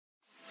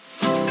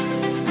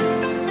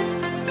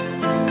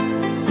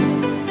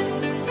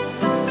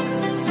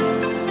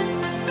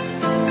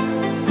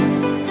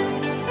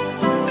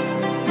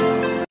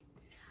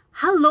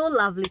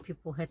lovely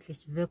people,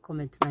 herzlich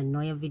willkommen to my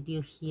new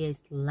video. Here is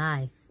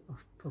life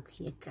of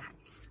Pokuaa,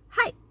 guys.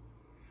 Hi,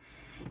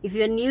 if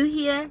you're new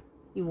here,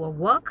 you are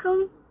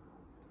welcome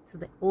to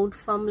the old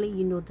family.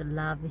 You know the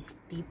love is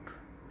deep,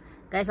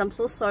 guys. I'm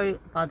so sorry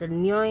about the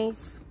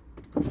noise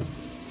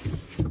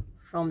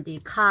from the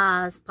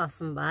cars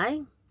passing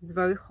by. It's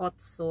very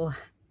hot, so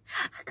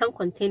I can't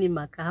contain it.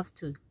 I have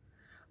to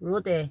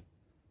roll the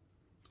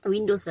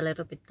windows a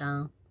little bit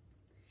down.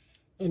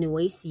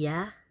 Anyways,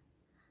 yeah,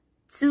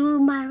 to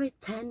my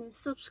returning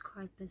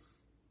subscribers,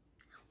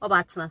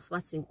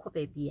 what's in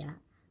baby?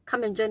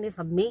 Come and join this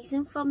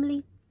amazing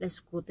family. Let's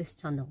grow this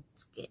channel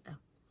together.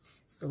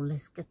 So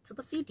let's get to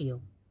the video.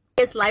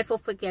 It's life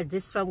of Pokuaa,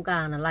 just from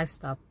Ghana,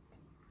 lifestyle,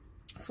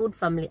 food,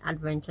 family,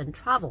 adventure, and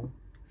travel.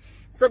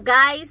 So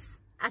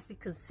guys, as you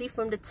can see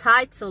from the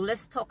title,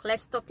 let's talk.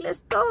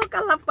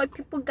 I love my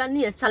people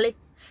Ghanaians, Charlie.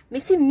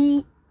 Missing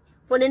me.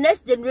 For the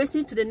next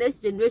generation to the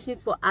next generation,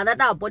 for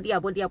another body, I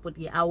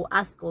will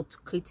ask God to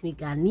create me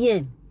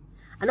Ghanaian.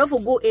 I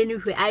don't go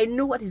anywhere. I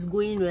know what is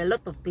going on, a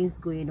lot of things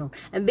going on.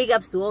 And big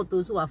ups to all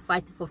those who are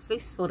fighting for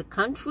fix for the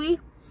country.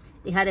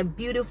 They had a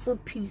beautiful,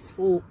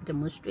 peaceful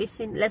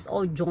demonstration. Let's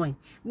all join.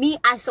 Me,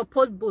 I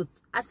support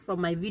both. As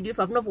from my video, if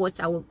I've not watched,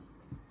 I will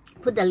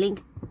put the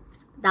link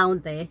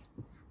down there.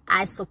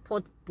 I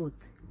support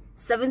both.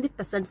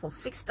 70% for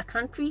fix the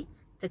country,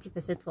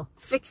 30% for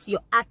fix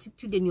your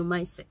attitude and your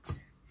mindset.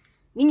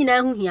 We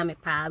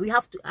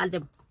have to add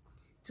them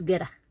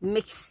together,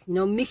 mix,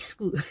 mix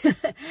school.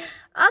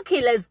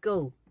 Okay, let's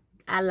go.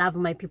 I love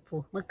my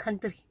people, my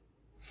country,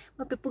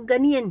 my people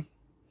Ghanaian.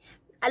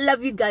 I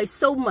love you guys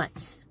so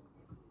much.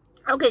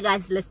 Okay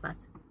guys, let's start.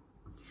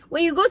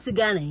 When you go to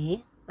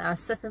Ghana, there are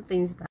certain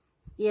things that,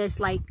 yes,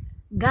 like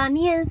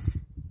Ghanaians,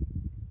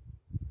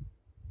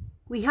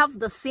 we have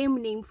the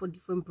same name for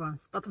different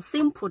brands, but the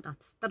same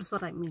products. That is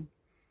what I mean.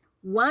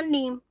 One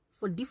name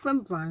for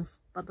different brands,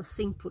 but the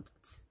same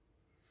products.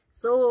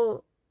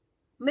 So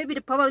maybe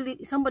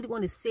probably somebody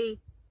want to say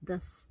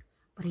this,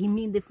 but he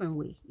mean different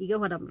way. You get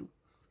what I mean?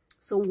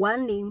 So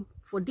one name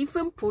for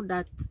different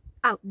products,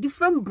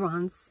 different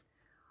brands,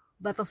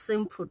 but the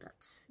same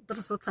products.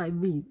 That's what I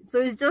mean. So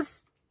it's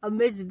just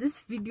amazing.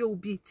 This video will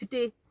be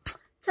today.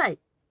 Try,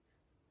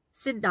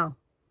 sit down,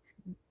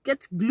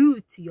 get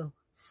glued to your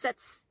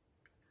sets,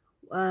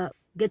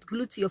 get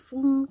glued to your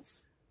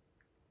phones,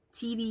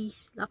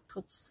 TVs,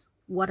 laptops,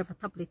 whatever,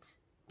 tablets.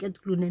 Get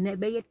glued. You know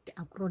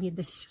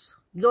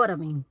what I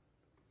mean?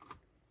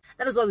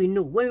 That is what we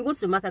know. When we go to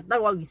the market,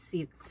 that's what we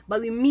see.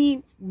 But we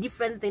mean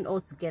different things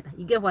altogether.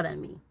 You get what I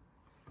mean?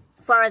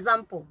 For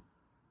example,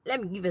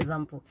 let me give an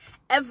example.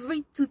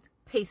 Every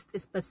toothpaste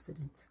is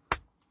Pepsodent.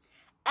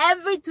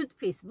 Every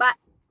toothpaste, but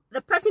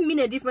the person mean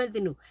a different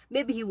thing.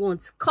 Maybe he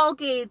wants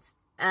Colgate,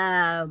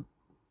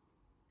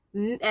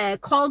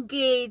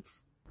 Colgate,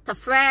 the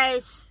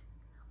Fresh,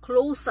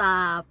 Close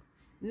Up,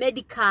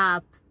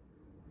 Medicap,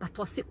 but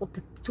was it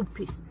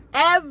toothpaste.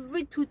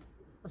 Every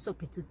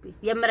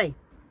toothpaste.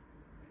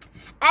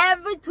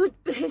 Every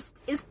toothpaste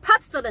is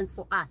Pepsodent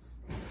for us.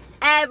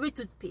 Every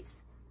toothpaste.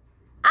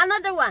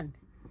 Another one.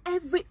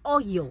 Every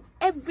oil,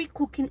 every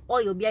cooking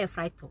oil be a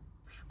frito.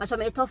 But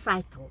I'm a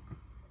frito.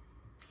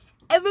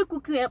 Every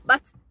cooking oil,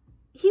 but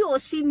he or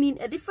she mean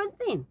a different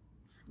thing.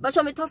 But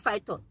I'm a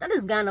frito. That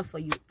is Ghana for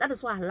you. That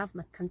is why I love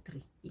my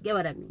country. You get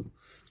what I mean?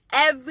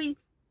 Every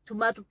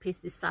tomato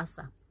paste is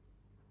salsa.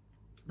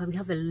 But we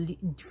have a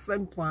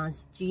different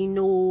brands,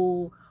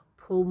 Gino,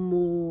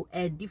 Pomo,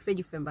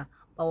 different brand,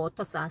 but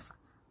salsa.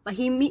 But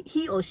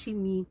he or she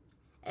mean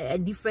a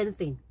different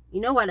thing. You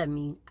know what I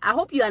mean? I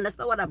hope you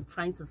understand what I'm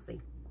trying to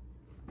say.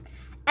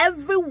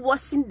 Every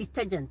washing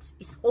detergent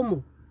is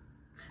Omo.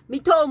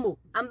 Mitomo.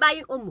 I'm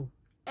buying Omo.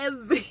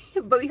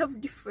 But we have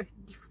different.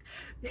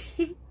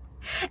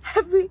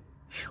 Every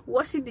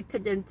washing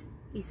detergent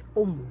is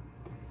Omo.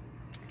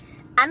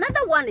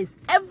 Another one is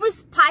every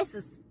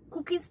spices.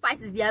 Cooking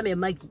spices, we have a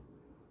Maggi.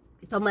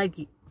 It's a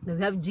Maggi.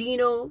 We have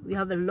Gino. We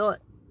have a lot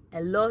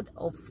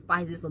of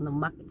spices on the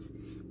market.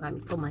 But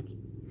it's Maggi.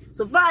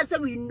 So far as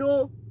we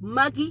know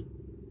Maggi,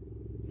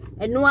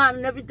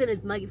 and everything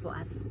is Maggi for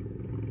us.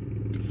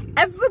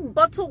 Every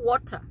bottled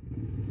water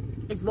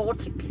is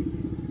Baltic.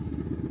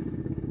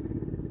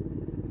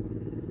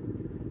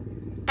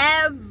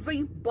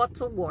 Every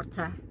bottled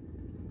water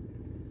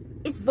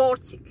is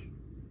Baltic.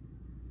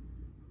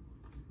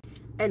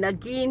 And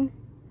again,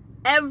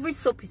 every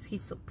soap is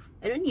his soap.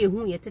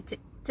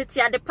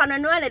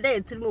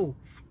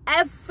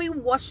 Every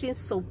washing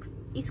soap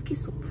is key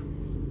soap.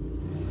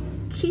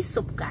 Key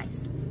soap,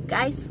 guys.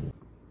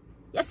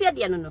 Yes,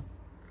 yeah, no.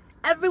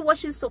 Every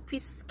washing soap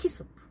is key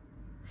soap.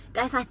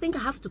 Guys, I think I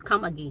have to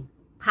come again.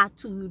 Part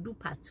 2, we'll do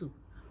part 2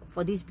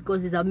 for this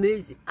because it's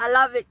amazing. I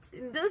love it.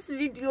 In this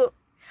video,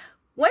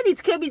 when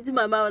it came into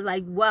my mind, I was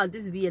like, wow,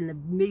 this will be an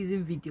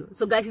amazing video.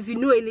 So guys, if you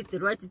know anything,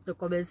 write it in the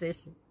comment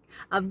section.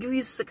 I've given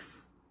you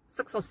 6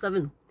 or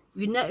 7.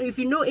 If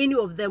you know any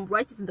of them,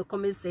 write it in the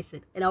comment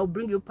section and I'll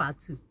bring you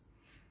part 2.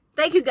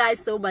 Thank you guys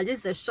so much. This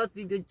is a short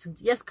video to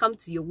just come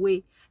to your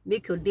way,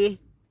 make your day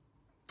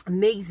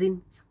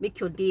amazing, make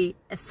your day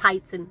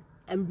exciting,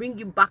 and bring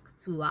you back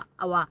to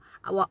our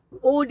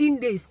olden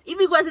days.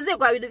 Even because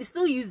we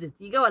still use it.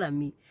 You get what I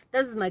mean?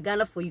 That is my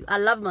Ghana for you. I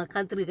love my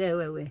country.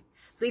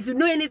 So if you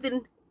know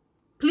anything,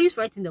 please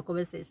write in the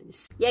comment section.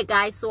 Yeah,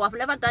 guys. So I've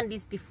never done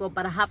this before,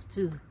 but I have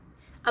to.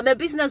 I'm a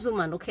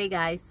businesswoman, okay,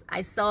 guys.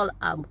 I sell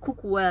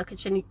cookware,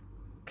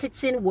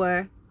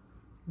 kitchenware,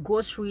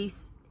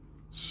 groceries,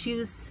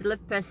 shoes,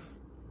 slippers,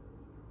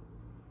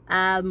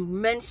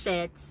 men's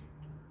shirts,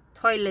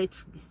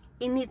 toiletries,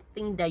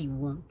 anything that you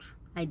want,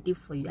 I did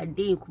for you. I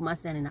did in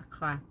Kumasi and in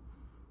Accra.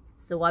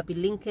 So I'll be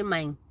linking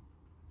my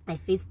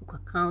Facebook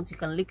account. You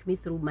can link me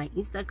through my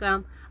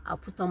Instagram. I'll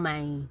put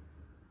on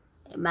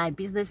my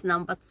business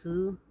number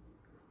too.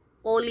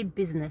 Only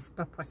business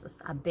purposes,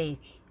 I beg.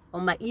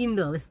 On my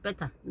email is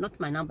better, not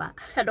my number.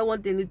 I don't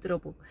want any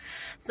trouble.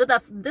 So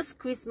that this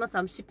Christmas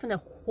I'm shipping a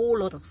whole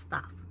lot of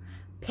stuff.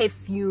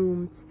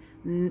 Perfumes,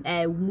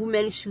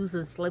 women's shoes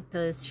and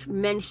slippers,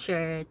 men's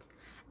shirt,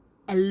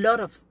 a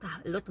lot of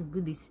stuff, a lot of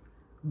goodies,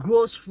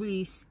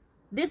 groceries.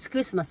 This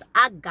Christmas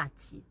I got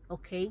you,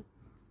 okay?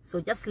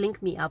 So just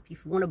link me up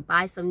if you want to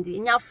buy something.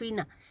 In your free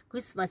now,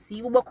 Christmas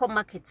you walk on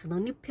market, no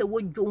ni pay wo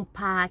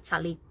jumpa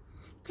Charlie.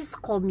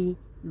 Just call me,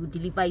 we will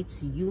deliver it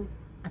to you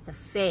at a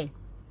fair.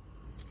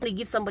 We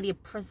give somebody a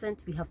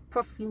present. We have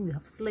perfume, we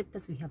have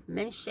slippers, we have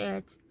men's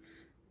shirts.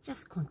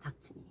 Just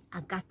contact me. I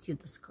got you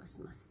this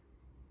Christmas.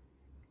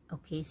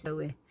 Okay, so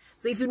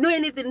if you know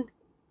anything,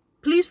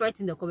 please write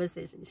in the comment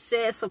section.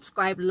 Share,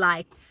 subscribe,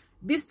 like.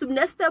 Bis zum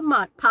nächsten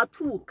Mal. Part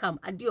 2 come.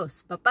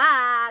 Adios. Bye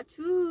bye.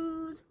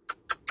 Tschüss.